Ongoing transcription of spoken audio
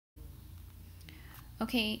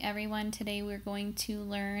Okay, everyone, today we're going to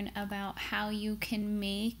learn about how you can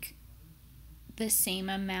make the same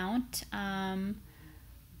amount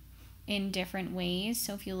in different ways.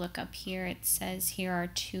 So if you look up here, it says here are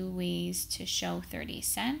 2 ways to show 30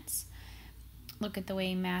 cents. Look at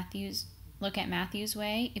Matthew's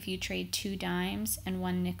way. If you trade 2 dimes and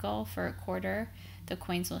 1 nickel for a quarter, the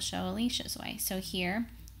coins will show Alicia's way. So here,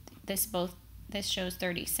 this shows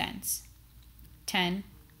 30 cents. 10,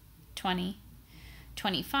 20,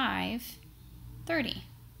 25, 30.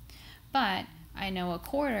 But I know a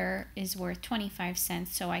quarter is worth 25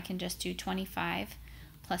 cents, so I can just do 25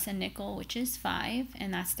 plus a nickel, which is 5,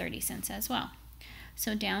 and that's 30 cents as well.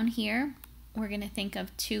 So down here, we're going to think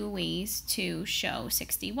of 2 ways to show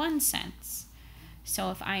 61 cents.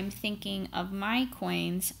 So if I'm thinking of my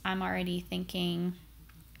coins, I'm already thinking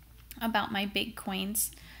about my big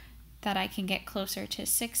coins that I can get closer to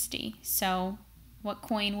 60. So what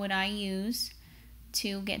coin would I use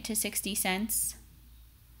to get to 60 cents?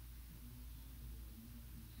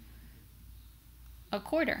 A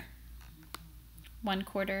quarter. 1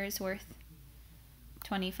 quarter is worth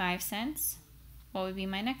 25 cents. What would be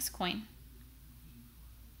my next coin?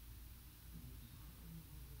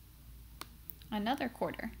 Another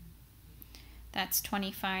quarter. That's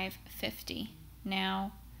 25.50.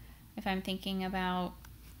 Now, if I'm thinking about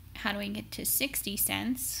how do I get to 60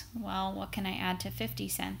 cents, well, what can I add to 50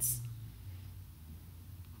 cents?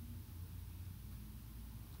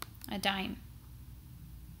 A dime.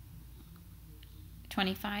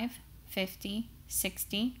 25, 50,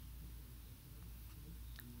 60.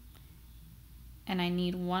 And I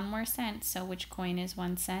need 1 more cent, so which coin is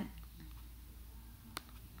 1 cent?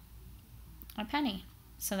 A penny.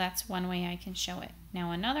 So that's one way I can show it.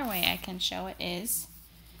 Now another way I can show it is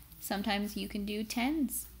sometimes you can do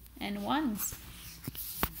 10s and 1s.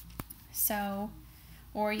 So,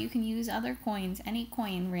 or you can use other coins, any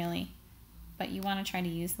coin really, but you want to try to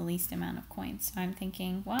use the least amount of coins. So I'm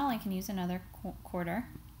thinking, well, I can use another quarter.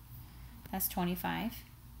 That's 25.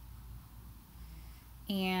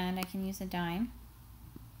 And I can use a dime.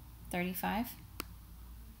 35.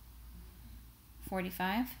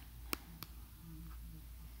 45.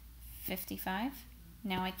 55.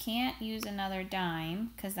 Now I can't use another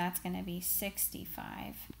dime because that's going to be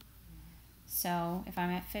 65. So if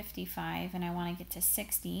I'm at 55 and I want to get to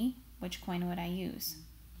 60, which coin would I use?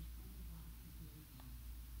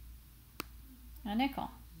 A nickel.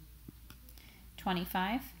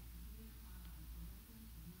 25,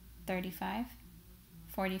 35,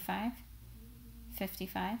 45,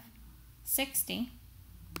 55, 60.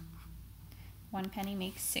 1 penny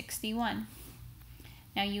makes 61.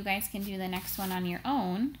 Now you guys can do the next one on your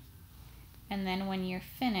own, and then when you're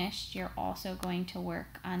finished, you're also going to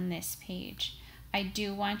work on this page. I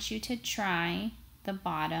do want you to try the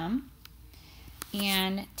bottom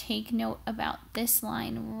and take note about this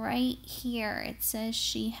line right here. It says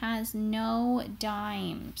she has no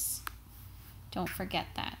dimes. Don't forget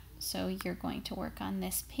that. So you're going to work on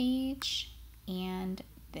this page and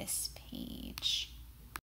this page.